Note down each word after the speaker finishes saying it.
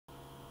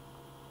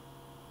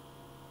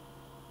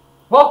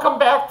Welcome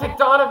back to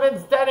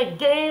Donovan's Den of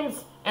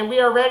Games, and we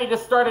are ready to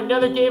start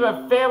another game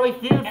of Family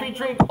Feud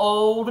featuring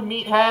Old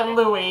Meathead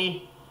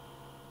Louie.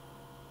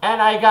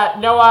 And I got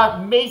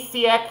Noah,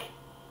 Maciek,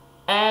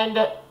 and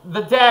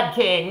the Dab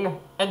King,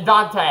 and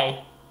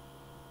Dante.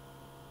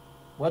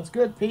 What's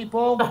good,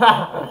 people?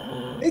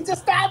 It's a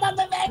stab on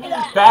the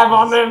haters! Stab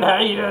on them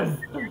haters!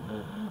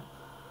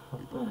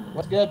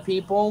 What's good,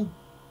 people?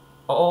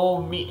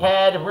 Old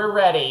Meathead, we're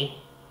ready.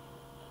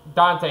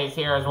 Dante's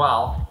here as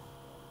well.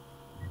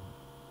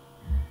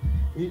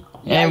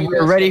 And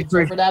we're ready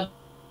for that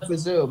for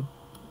Zoom.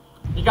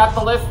 You got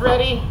the list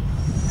ready?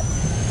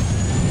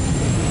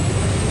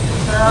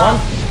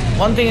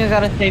 One thing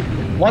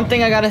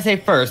I gotta say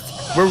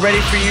first. We're ready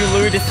for you,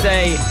 Louie, to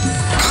say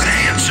good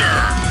answer.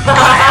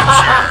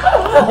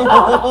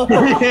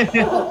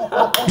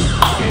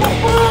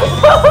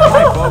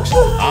 Hi folks.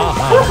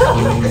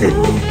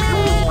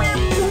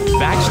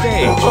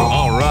 Backstage.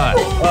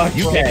 Alright.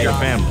 You pick your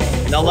family.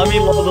 Now let me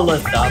load the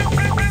list up.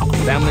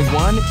 Family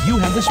 1, you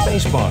have the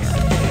space bar.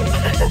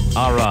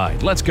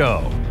 Alright, let's go.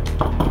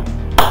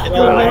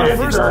 Our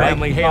first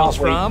family hails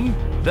from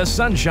the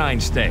Sunshine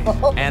State,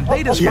 and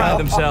they describe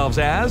themselves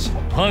as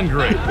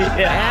hungry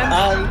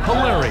and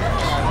hilarious.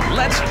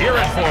 Let's hear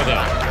it for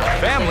them.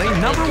 Family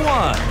number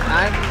 1.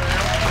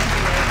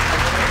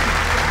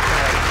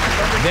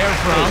 They're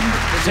from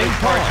St.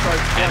 Paul,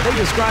 and they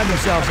describe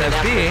themselves as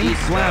being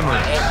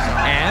glamorous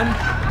and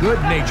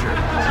good-natured.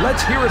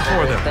 Let's hear it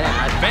for them.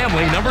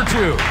 Family number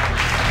 2.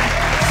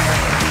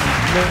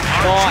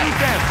 Our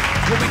defense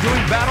will be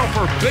doing battle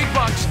for big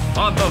bucks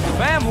on the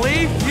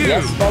Family Feud.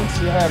 Yes, folks,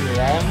 you heard me,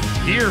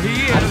 Here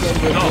he is,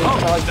 the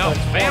host of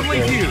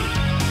Family Feud,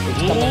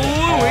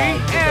 Louie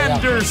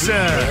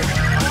Anderson.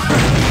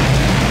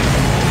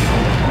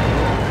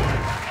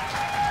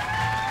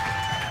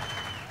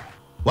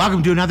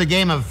 Welcome to another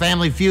game of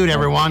Family Feud,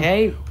 everyone.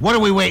 Okay. What are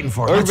we waiting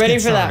for? We're ready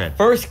for that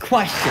first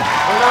question. We're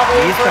not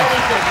waiting for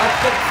anything.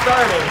 Let's get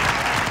started.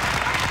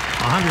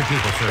 100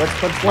 people surveyed. Let's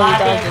put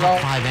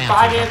 5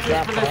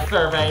 answers for this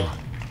survey.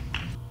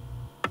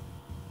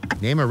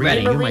 Name a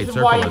reason you might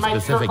circle a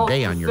specific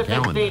day on your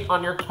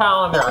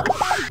calendar.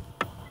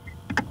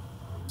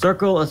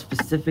 Circle a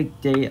specific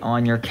date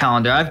on your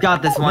calendar. I've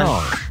got this one.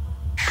 No.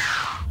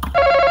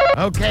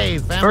 Okay,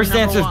 family First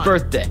answer is 1.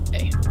 birthday.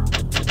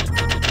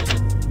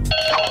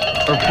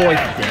 Or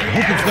birthday. I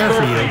hope it's there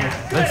for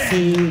you. Let's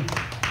see.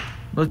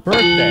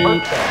 Birthday.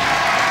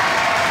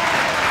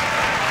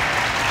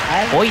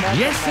 Boy,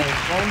 yes.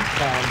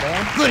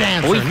 Good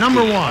answer.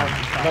 Number 1.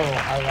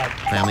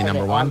 Family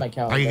number 1.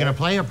 Are Are you gonna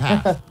play or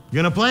pass? You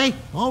gonna play?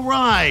 All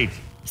right.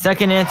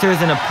 Second answer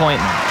is an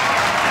appointment.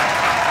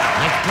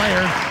 Next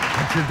player.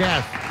 What's your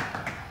guess?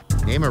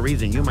 Name a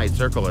reason you might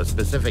circle a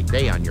specific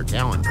day on your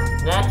calendar.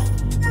 Next.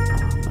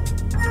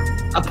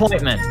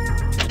 Appointment.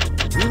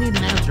 We need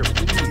an answer,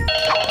 please.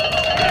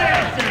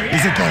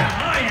 Is it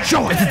there?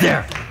 Show us. Is it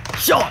there?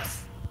 Show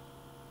us.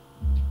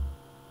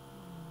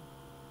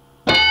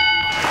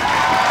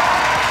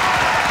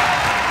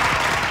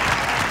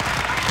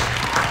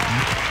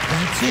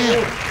 That's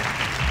it.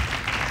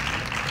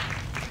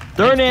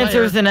 Third Next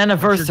answer is an player.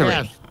 anniversary. What's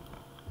your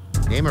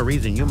guess? Name a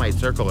reason you might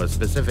circle a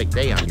specific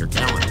day on your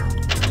calendar.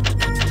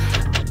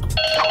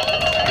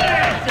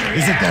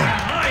 Is it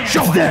there?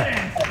 Show us.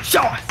 There.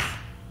 Show us.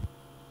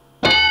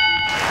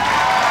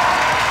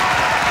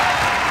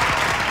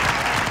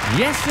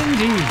 Yes,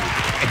 indeed.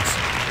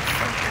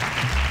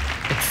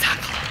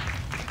 Exactly.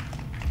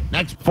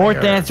 Next player.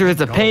 Fourth answer is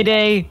a Go.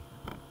 payday.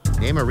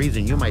 Name a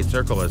reason you might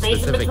circle a Space in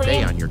specific day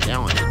between? on your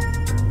calendar.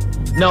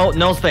 No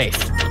space.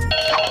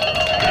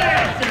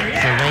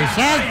 Survey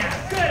said.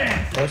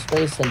 No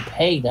space and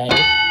payday.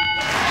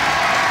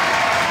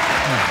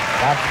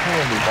 That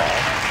candy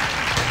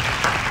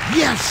bar.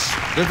 Yes.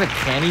 There's a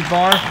candy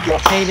bar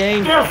payday.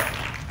 Yes.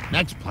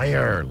 Next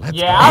player. Let's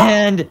Yeah.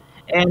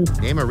 And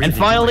Name a reason and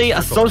finally you a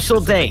might circle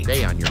social specific date.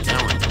 day on your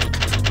calendar.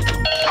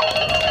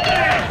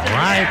 All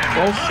right.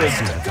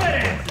 Social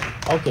date.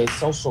 Okay,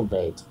 social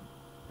date.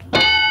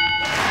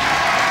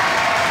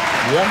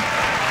 Yeah.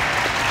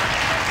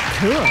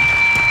 Cool.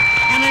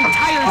 An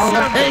entire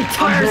survey.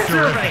 Entire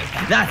survey.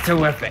 That's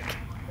terrific.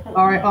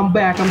 All right, I'm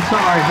back. I'm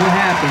sorry. What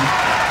happened?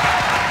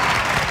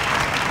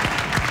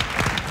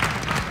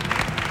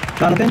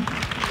 Donovan?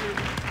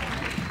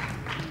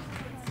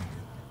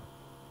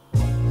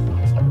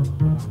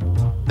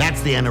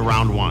 That's the end of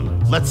round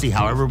 1. Let's see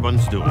how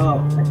everyone's doing.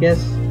 Oh, I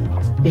guess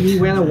he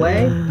ran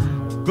away?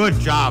 Good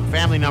job,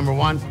 family number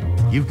 1.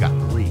 You've got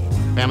the lead.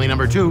 Family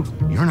number 2,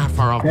 you're not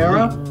far off the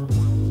Tara? lead.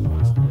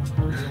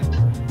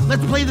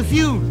 Let's play the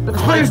feud.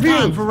 Let's play the It's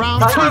time feud. for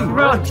round Time 2. for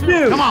round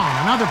 2. Come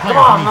on, another player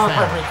Come on, from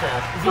another each person.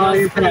 family. Is he Oh, gonna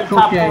you're scream back,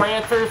 top okay. 4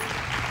 answers?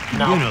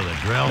 No. You know the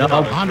drill. No.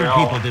 100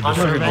 people did the 100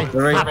 survey.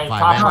 people. Top Survey, 5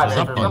 top answers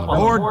five up on the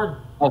board.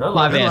 Oh, Good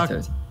 5 luck.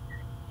 answers.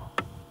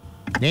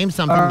 Name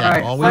something All that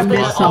right, always I costs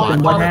missed a lot something.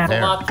 to What Costs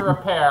happened? a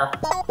repair. lot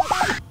to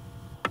repair.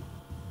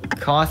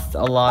 Costs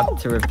a lot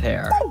to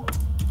repair.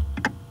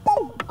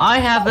 I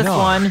have this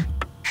one.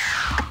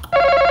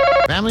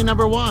 Family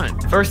number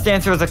 1. First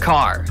answer is a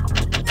car.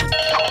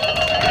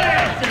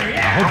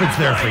 I hope it's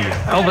there for you.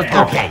 Oh, but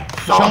Okay,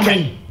 show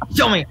me.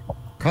 Show me.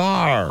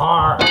 Car.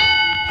 Car.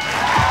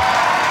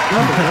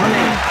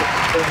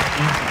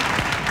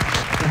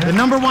 The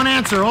number one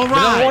answer, all The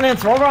number one right.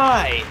 answer. All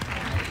right.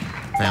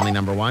 Family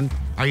number one,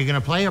 are you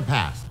gonna play or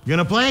pass? You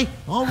gonna play?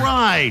 All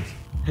right.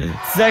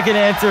 Second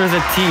answer is a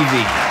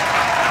TV.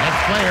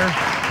 Next player,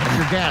 what's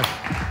your guess?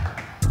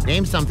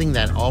 Name something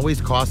that always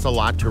costs a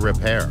lot to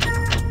repair. All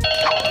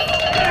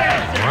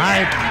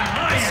right.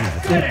 Let's see if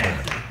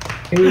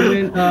it's Can we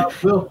win,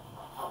 Will?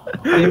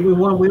 Can we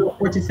won Will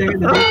 40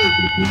 seconds?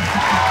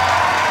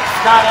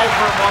 Scott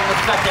Egbert won the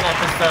second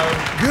episode.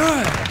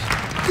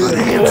 Good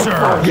answer.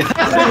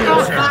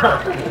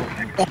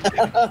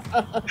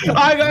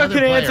 I got a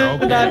good answer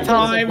okay. that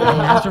time.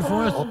 Answer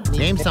for us.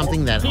 Name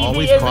something that TV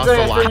always is costs a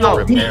good lot for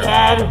to your repair.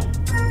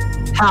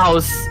 Meathead.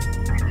 House.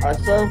 I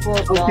serve for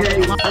us. Okay, did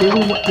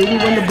we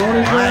win the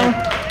bonus All round?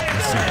 right.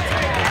 Let's see what's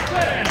on the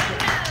board.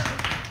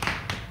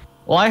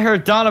 Well, I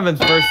heard Donovan's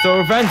first, so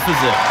revenge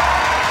is it.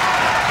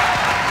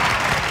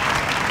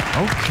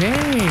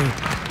 Okay,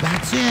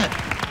 that's it.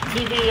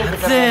 TV is a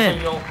That's good it.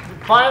 deal.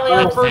 Finally,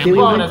 our first Family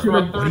bonus Feud.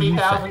 worth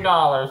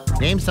 $30,000.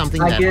 Name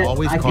something I that get-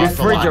 always I get costs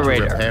a lot to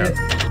refrigerator. repair.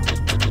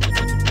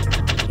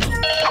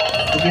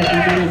 I guess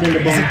we didn't win the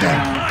bonus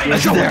round.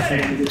 Let's go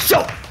there.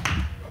 Show.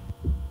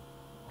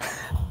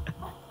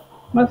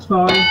 That's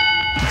fine.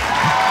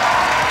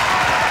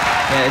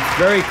 Yeah, it's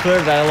very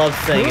clear that I love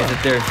saying it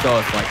that their show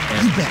is like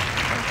that.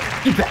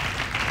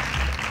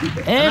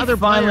 And Another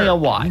finally player. a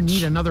watch. We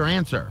need another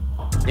answer.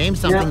 Name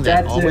something Yep,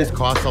 that that's always it.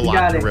 costs a You lot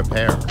got to it.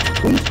 repair.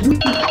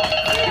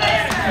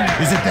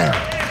 Is it there?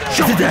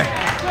 Show it there.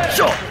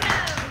 Show.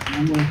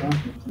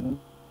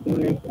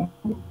 Okay.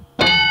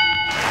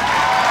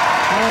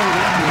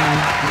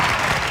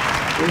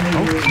 You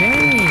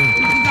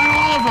got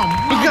all of them.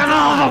 You got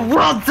all of them.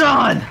 Well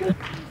done.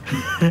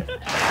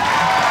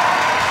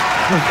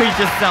 He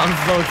just sounds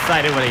so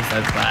excited when he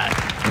says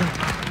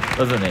that,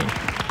 doesn't he?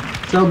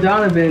 So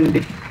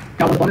Donovan,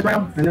 got the bonus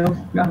round? I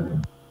know. Yeah.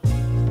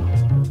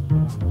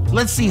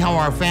 Let's see how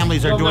our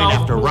families are doing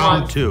after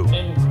round two.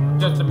 In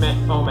just a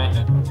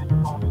moment.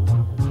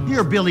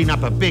 You're building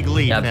up a big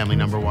lead, Yep. family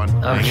number one.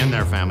 Hang in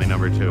there, family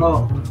number two.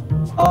 Oh,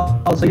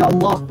 so y'all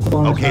lost the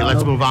bonus Okay, round.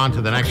 let's move on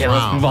to the next Okay,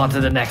 let's round. move on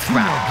to the next Two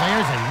more round.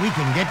 players and we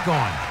can get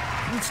going.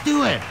 Let's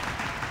do it.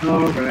 All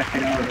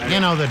right. You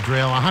know the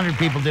drill. 100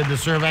 people did the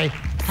survey.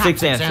 Top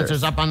Six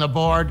answers. up on the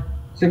board.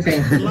 6 Good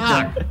answers.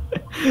 luck.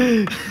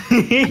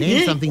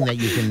 Name something that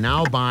you can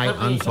now buy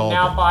Something you can unsalted.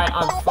 now buy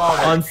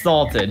unsalted.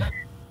 Unsalted.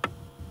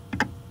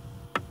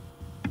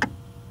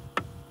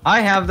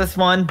 I have this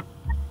one.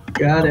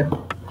 Got it.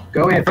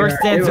 Go ahead. First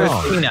Farrah. answer is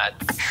go.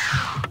 peanuts.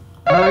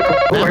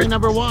 Family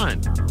number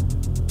one.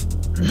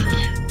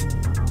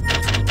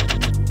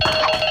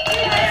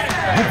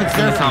 I hope it's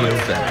there for you.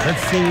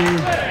 Let's see.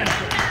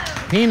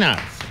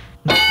 Peanuts.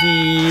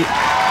 The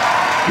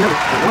No,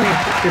 one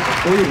answer.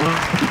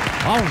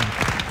 Oh,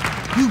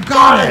 you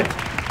got it.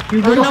 You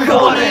Your number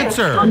one it.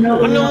 answer.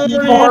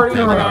 Party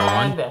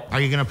land. Are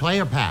you going to play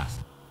or pass?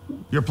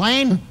 You're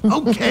playing?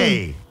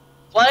 Okay.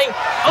 playing.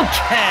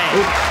 Okay.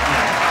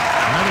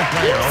 Another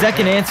player. Okay.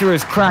 Second answer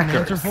is An crackers.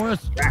 answer for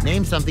us?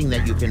 Name something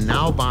that you can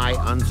now buy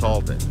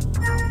unsalted.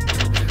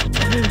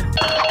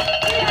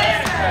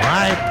 All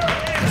right.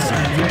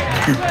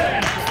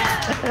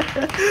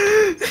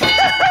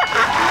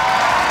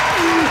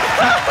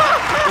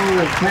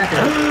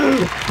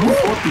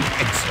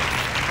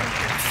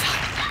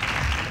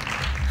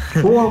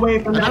 Four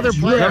away from Another that.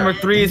 player. Number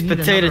 3 is You need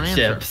potato another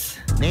answer.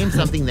 chips. Name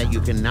something that you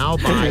can now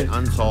buy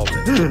unsalted.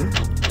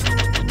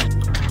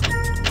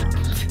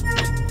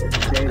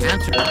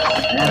 Answer.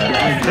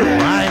 All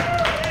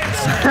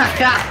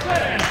right.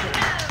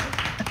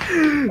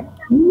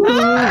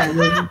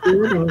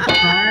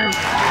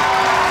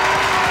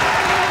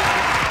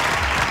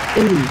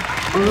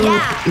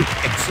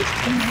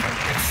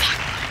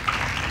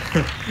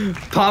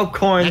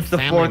 Popcorn's Next the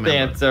family fourth member.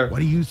 answer. What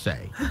do you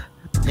say?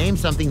 Name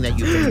something that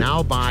you can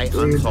now buy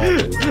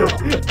unsalted. All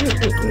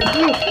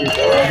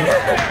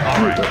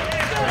right.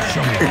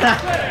 Show me.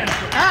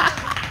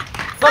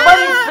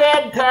 Somebody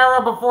fed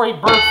Tara before he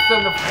bursts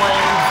into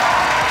flames.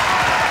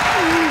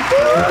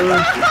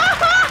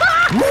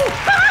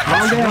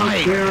 That's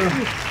right.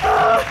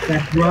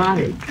 That's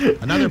right.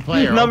 Another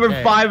player. Number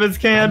okay. 5 is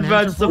canned An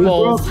answer for-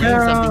 vegetables. Name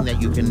something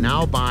that you can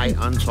now buy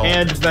unsalted.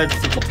 Canned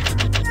vegetables.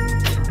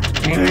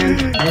 And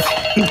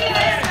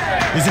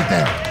Is it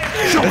there?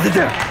 Show Is it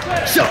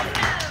there? Show.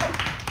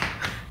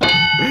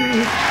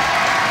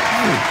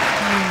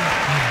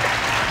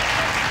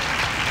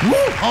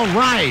 All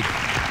right.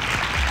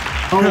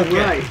 all Okay.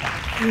 right.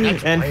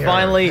 Next And player.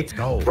 finally, Let's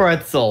go.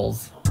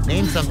 pretzels.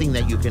 Name something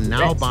that you can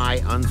now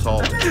buy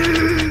unsalted. Survey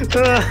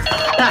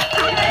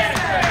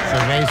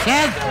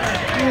said.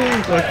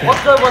 Okay.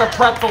 What good would a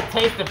pretzel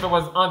taste if it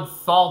was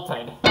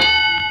unsalted?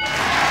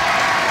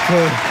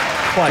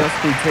 Quite.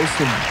 Just be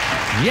tasting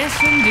Yes,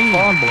 indeed.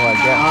 horrible, I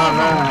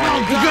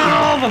guess. You got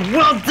all of them.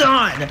 Well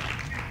done.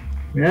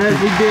 Yes,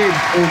 we did.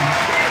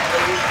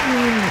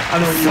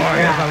 I'm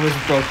sorry if I was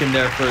broken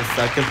there for a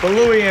second, but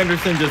Louie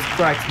Anderson just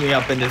cracks me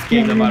up in this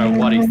game no matter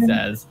what he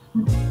says.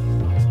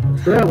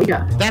 So we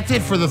got. That's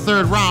it for the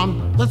third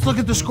round. Let's look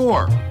at the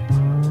score.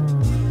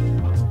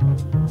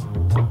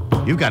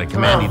 You've got a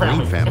commanding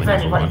lead, family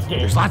number one.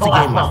 There's lots of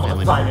game left,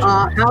 family number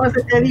one. How is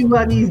it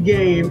anybody's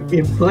game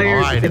if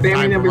players, Right, if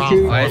family number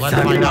 2? Alright, Let's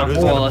let's find out who's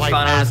gonna play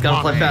find out who's Fast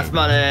gonna play Money. Fast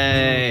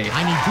Money.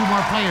 I need 2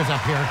 more players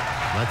up here.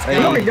 Let's I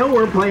go. already know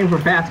we're playing for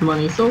fast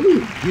money, so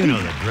leave. You know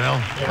the drill.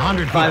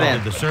 100 people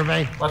Five did the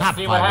survey. Let's Top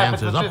see what 5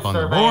 happens answers with up this on the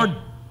survey. board.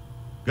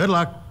 Good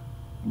luck.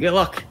 Good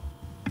luck.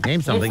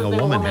 Name something a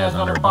woman has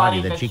on her body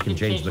that she can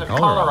change the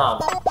color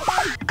of.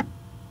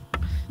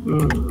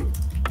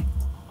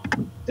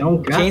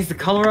 Don't got Change the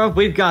color of?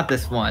 We've got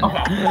this one.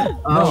 Okay.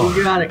 Oh,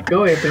 you got it.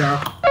 Go ahead, Bill.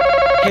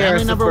 Hair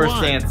is the number first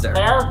 1. answer.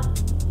 There?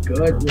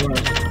 Good one.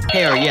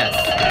 Hair, yes.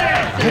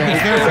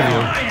 He's there for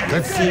you.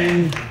 Let's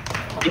see.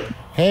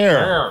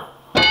 Hair. There.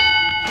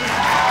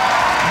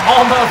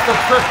 Almost a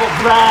triple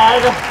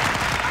drag.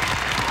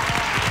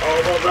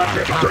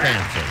 Top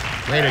answer.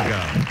 Way to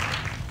go.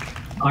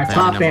 Our Family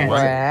top number one.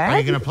 answer. Are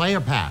you gonna play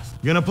or pass?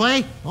 You gonna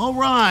play? All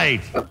right.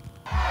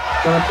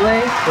 Gonna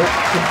play?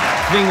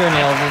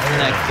 Fingernails is the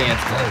next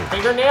answer.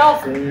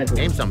 Fingernails? Good.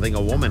 Name something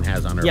a woman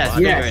has on her Yes,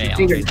 body. Yes, that she can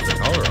fingernails. change the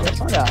color of.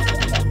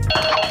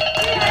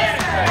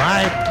 All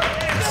right.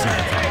 Let's see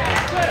what's on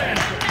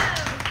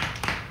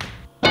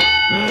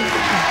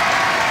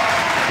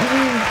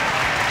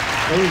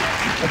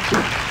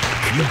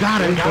You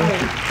got it.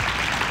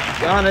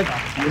 Got it.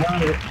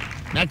 Got it.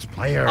 Next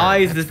player.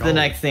 Eyes Let's is go. the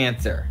next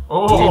answer.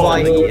 Oh. Name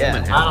something a woman T-Y-E-S.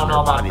 has I don't on know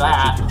her about body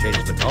that. she can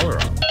change the color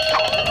of.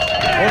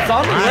 Well, it's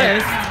on the Right.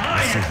 list.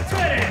 Let's see what's on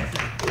the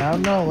board. I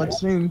don't know. Let's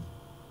see.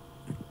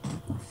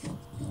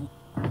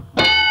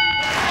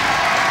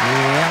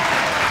 Yeah.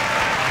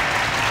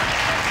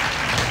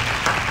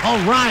 All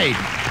right.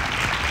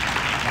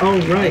 Oh,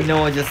 I right.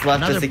 know I just left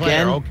Another this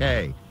player. again.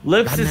 Okay.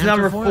 Lips Got an is answer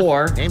number for us?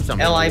 4. Name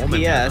something a woman has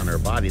L-I-P-S. on her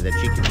body that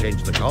she can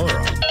change the color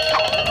of.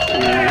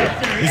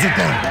 Is it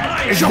there?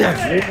 It's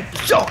there.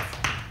 Sure.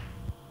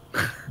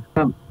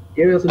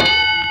 Give us a.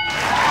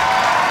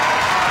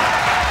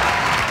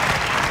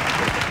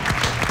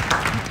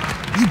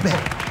 You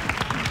bet.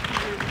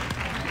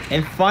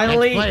 And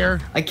finally, Next player.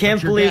 I can't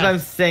What's your believe guess? I'm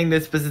saying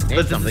this, but this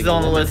is something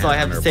on a the woman list, so I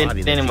has have on to her say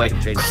body it that she anyway.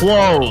 can change the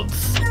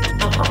Clothes.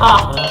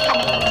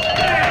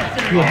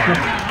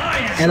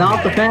 Yeah. And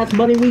off the fast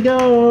money we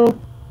go.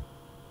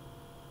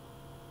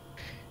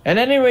 At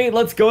any rate,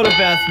 let's go to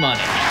Fast Money.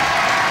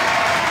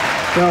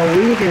 So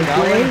we can Got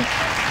play. one?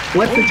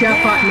 What's the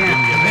jackpot now?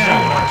 Give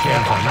anyone a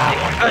chance on that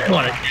one. I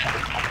want it.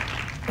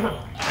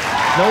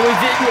 No, we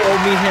didn't,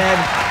 Old Meathead.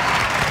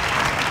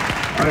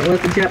 Alright,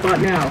 what's the jackpot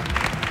now?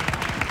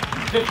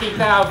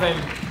 50,000.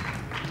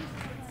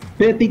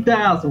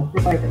 50,000.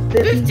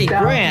 50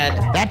 grand?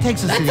 That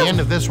takes us to the end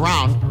of this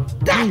round.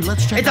 Hey,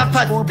 let's check It's out the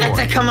that's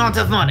scoreboard. a amount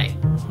of money.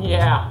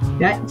 Yeah.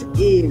 That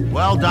is.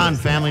 Well done,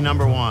 family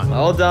number 1.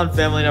 Well done,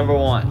 family number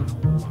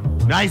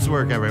 1. Nice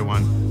work,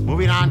 everyone.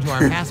 Moving on to our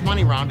fast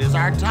money round is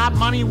our top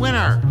money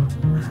winner.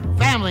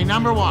 Family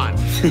number 1.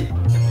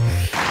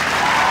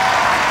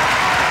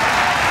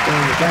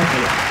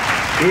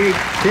 Big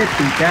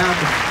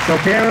 50,000. So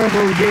Para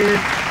will get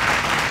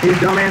his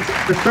dumb answer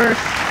first.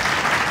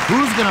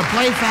 Who's gonna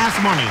play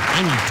fast money?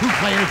 I need 2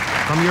 players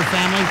from your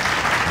family.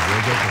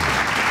 We'll get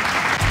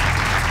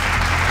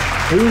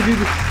Who's you?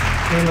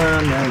 Come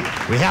on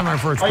now. we have our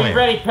first Are player. you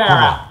ready, Hold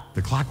Para? on.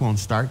 The clock won't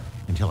start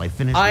until I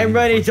finish. I'm reading the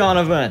ready, first-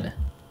 Donovan.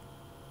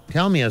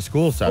 Tell me a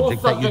school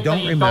subject that you Subject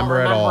don't remember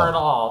at all. at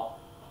all.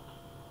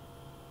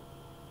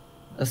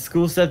 A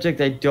school subject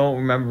I don't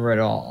remember at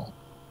all.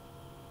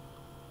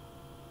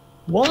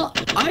 Well,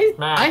 I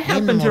Matt. Name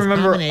happen the to most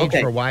remember. common age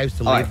Okay, for wives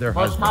to All leave right. their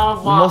Most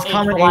husbands. the most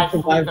common age wives for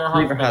to wives leave to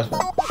leave their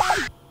husband.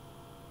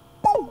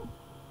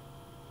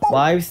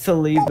 Wives to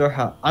leave their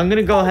house. I'm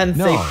gonna go ahead and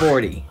say No.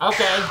 40.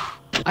 Okay.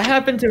 I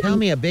happen to. Tell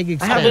me a big I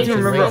expense happen to in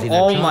remember raising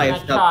all a child. my A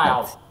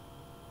child. subjects.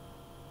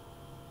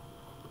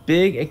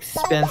 Big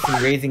expense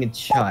in raising a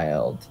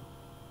child.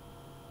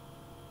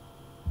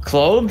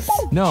 Clothes?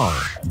 No.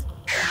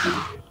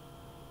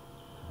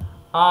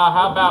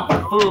 How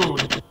about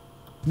food?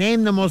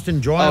 Name the most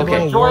enjoyable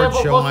Okay. award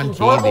show most on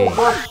enjoyable TV.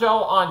 award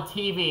show on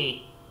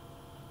TV.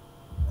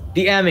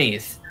 The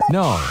Emmys.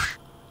 No.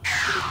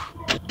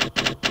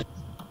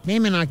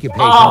 Name an occupation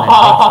that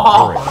takes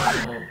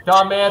courage.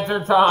 Dumb answer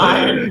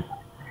time.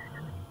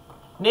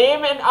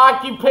 Name an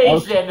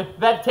occupation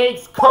that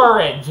takes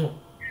courage.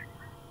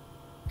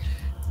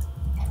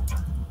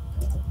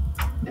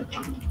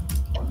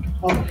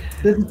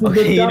 This is the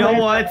Okay, you dumb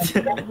know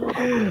answer.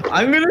 what?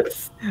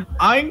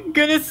 I'm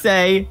gonna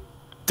say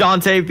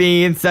Dante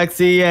being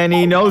sexy and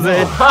he knows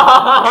it.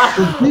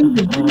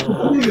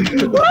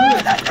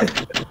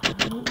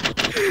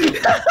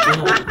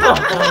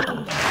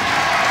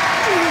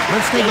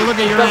 Let's take a look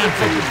at your Doesn't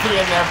answer. fit the T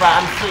in there, but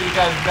I'm sure you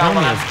guys know Tell me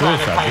what a I'm school trying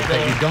to subject type that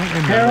you in. don't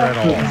remember at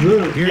all.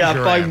 Here's Yeah,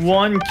 your by answer.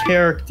 one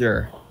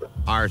character.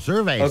 Our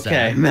survey Okay.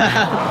 said. 0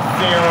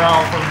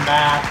 from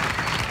Matt.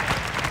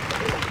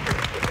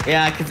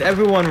 Yeah, because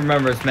everyone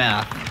remembers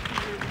math.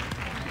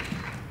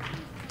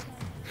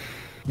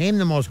 Name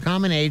the most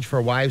common age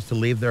for wives to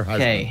leave their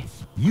husbands. Okay.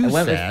 You I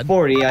went said. with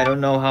 40. I don't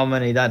know how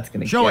many that's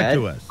gonna Show get. it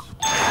to us.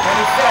 26.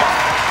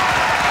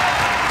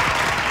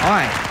 All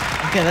right.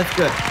 Okay, that's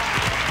good.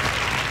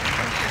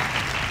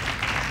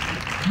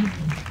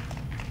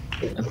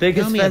 A big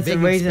Tell me a expense big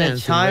in raising expense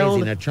in child.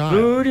 raising a child.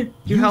 Food.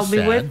 You help me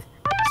said- with.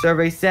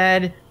 Survey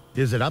said.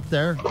 Is it up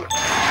there?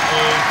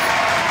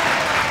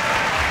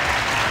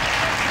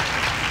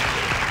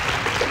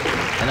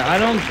 And I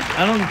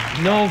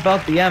don't know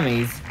about the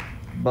Emmys,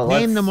 but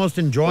Name the most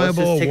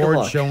enjoyable take a award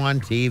look. show on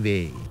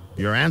TV.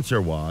 Your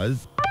answer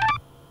was.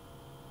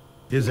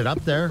 Is it up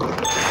there? 22.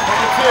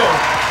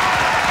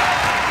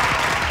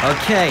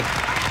 Okay,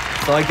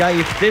 so I got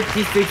you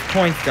 56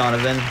 points,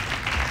 Donovan.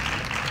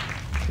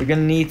 We're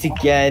gonna need to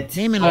get.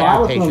 Name an I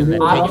was occupation that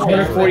gonna do- takes I was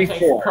effort.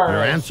 44.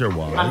 Your answer I'm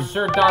was.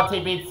 sure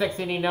Dante beat 6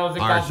 and he knows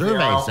it Our got survey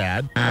 0.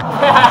 said.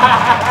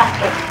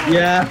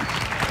 Yeah,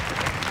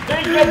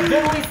 Did you get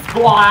diddly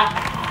squat?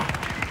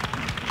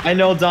 I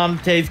know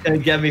Dante's gonna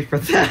get me for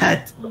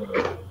that.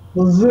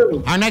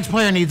 Zoo. Our next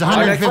player needs Our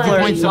next 150 player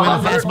points needs to win the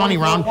 100 fast money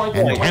round points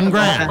and to win 10 the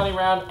fast grand. money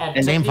round and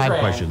And name 50 5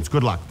 grand. questions.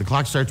 Good luck. The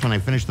clock starts when I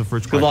finish the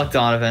first Good question. luck,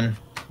 Donovan.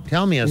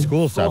 Tell me a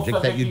school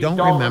subject that you don't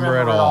remember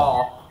at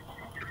all.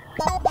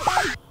 I think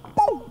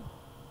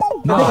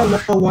I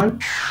know one.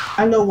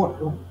 I know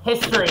one.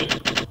 History.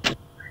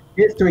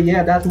 History,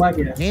 yeah, that's my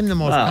guess. Name the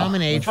most Wow.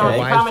 common age So for it's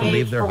wives common to age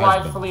leave their for wives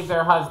to husbands. leave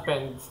their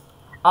husbands.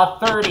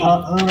 30.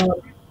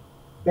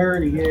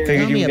 30, yeah. Figured Tell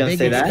you me were a gonna big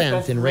say that.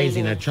 expense in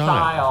raising a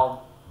child.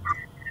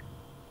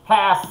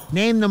 Pass.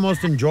 Name the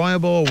most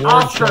enjoyable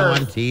award show Oscars.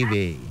 on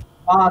TV.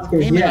 Oscars,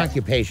 Name an yes.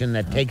 occupation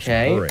that takes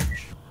Okay.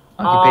 courage.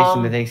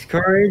 Occupation that takes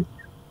courage.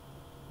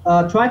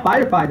 Try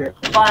firefighter.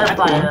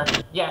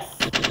 Firefighter. Yes.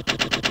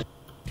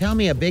 Tell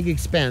me a big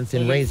expense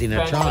in Big raising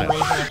a expense in child.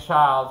 raising a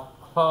child.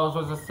 Clothes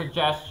was a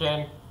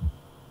suggestion.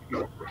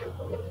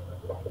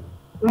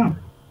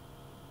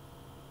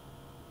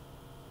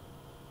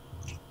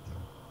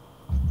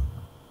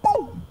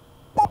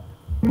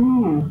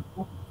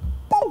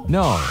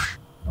 No.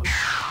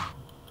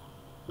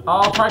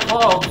 Oh, try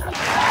clothes.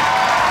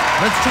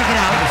 Let's check it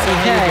out and see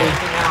how you Okay. do.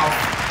 Anything else?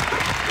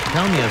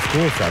 Tell me a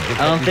school subject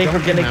I don't that think you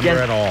we're don't gonna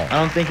remember get. at all. I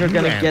don't think we're You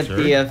gonna get answered.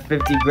 the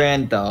 50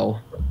 grand though.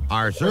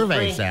 Our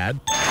survey History. said.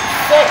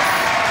 6.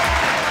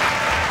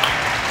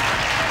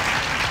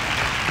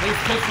 At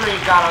least history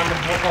got on the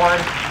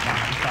board.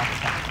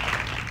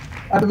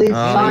 I believe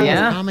Oh, science.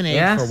 yeah? Common age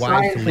Yeah? for wives to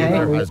Science, leave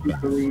their yeah.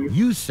 husbands.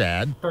 You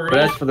said. 30. But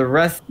as for the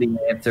rest of the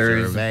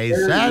answers, Survey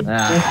said.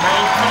 19.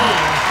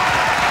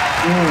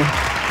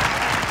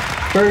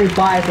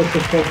 35 was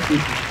supposed to be.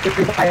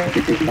 35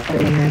 is the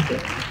answer.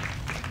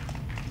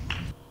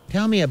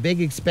 Tell me a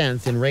big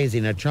expense in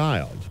raising a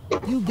child.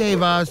 You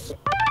gave us.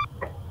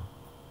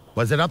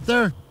 Was it up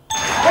there?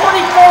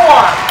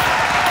 44.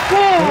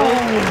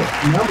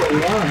 Number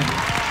one.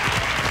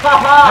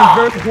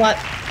 Haha.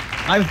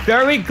 I'm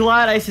very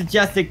glad I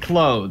suggested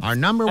clothes. Our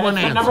number And one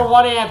it's the answer. number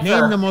one answer.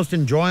 Name the most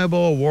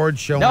enjoyable award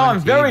show No, on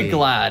I'm very TV.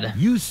 glad.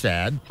 You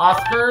said.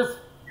 Oscars.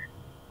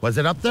 Was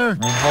it up there?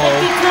 Oh.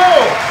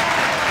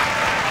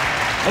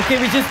 52. Okay,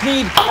 we just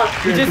need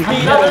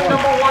Another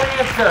number one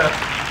answer.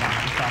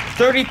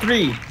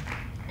 33.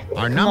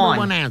 Our Come number on.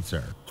 one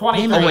answer. 20.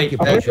 Name an Oh, wait.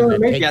 occupation that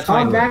Make takes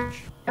come back. courage.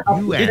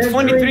 You Did answered.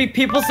 23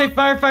 people say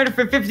firefighter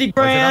for 50 Was it up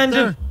grand?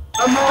 there?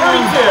 32.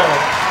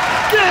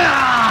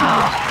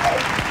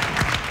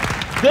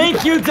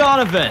 Thank you,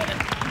 Donovan.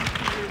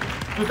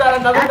 Was that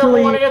another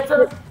Actually- number one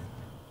answer?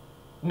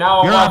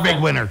 No, it You're our wasn't.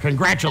 big winner.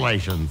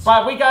 Congratulations.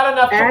 But we got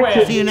enough to Actually-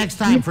 win. See you next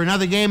time for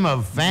another game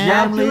of Family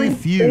Actually,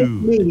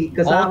 Feud. it's me,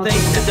 'cause I All was-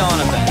 thanks to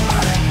Donovan.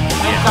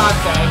 And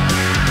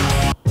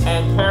Dante.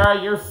 And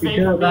Tara, you're safe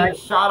Because from being I-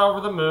 shot over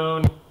the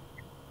moon.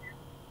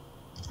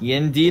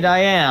 Indeed, I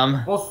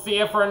am. We'll see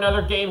you for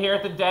another game here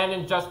at the Den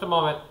in just a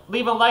moment.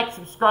 Leave a like,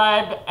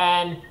 subscribe,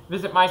 and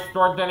visit my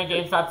store,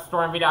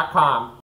 denagames.storeenvy.com.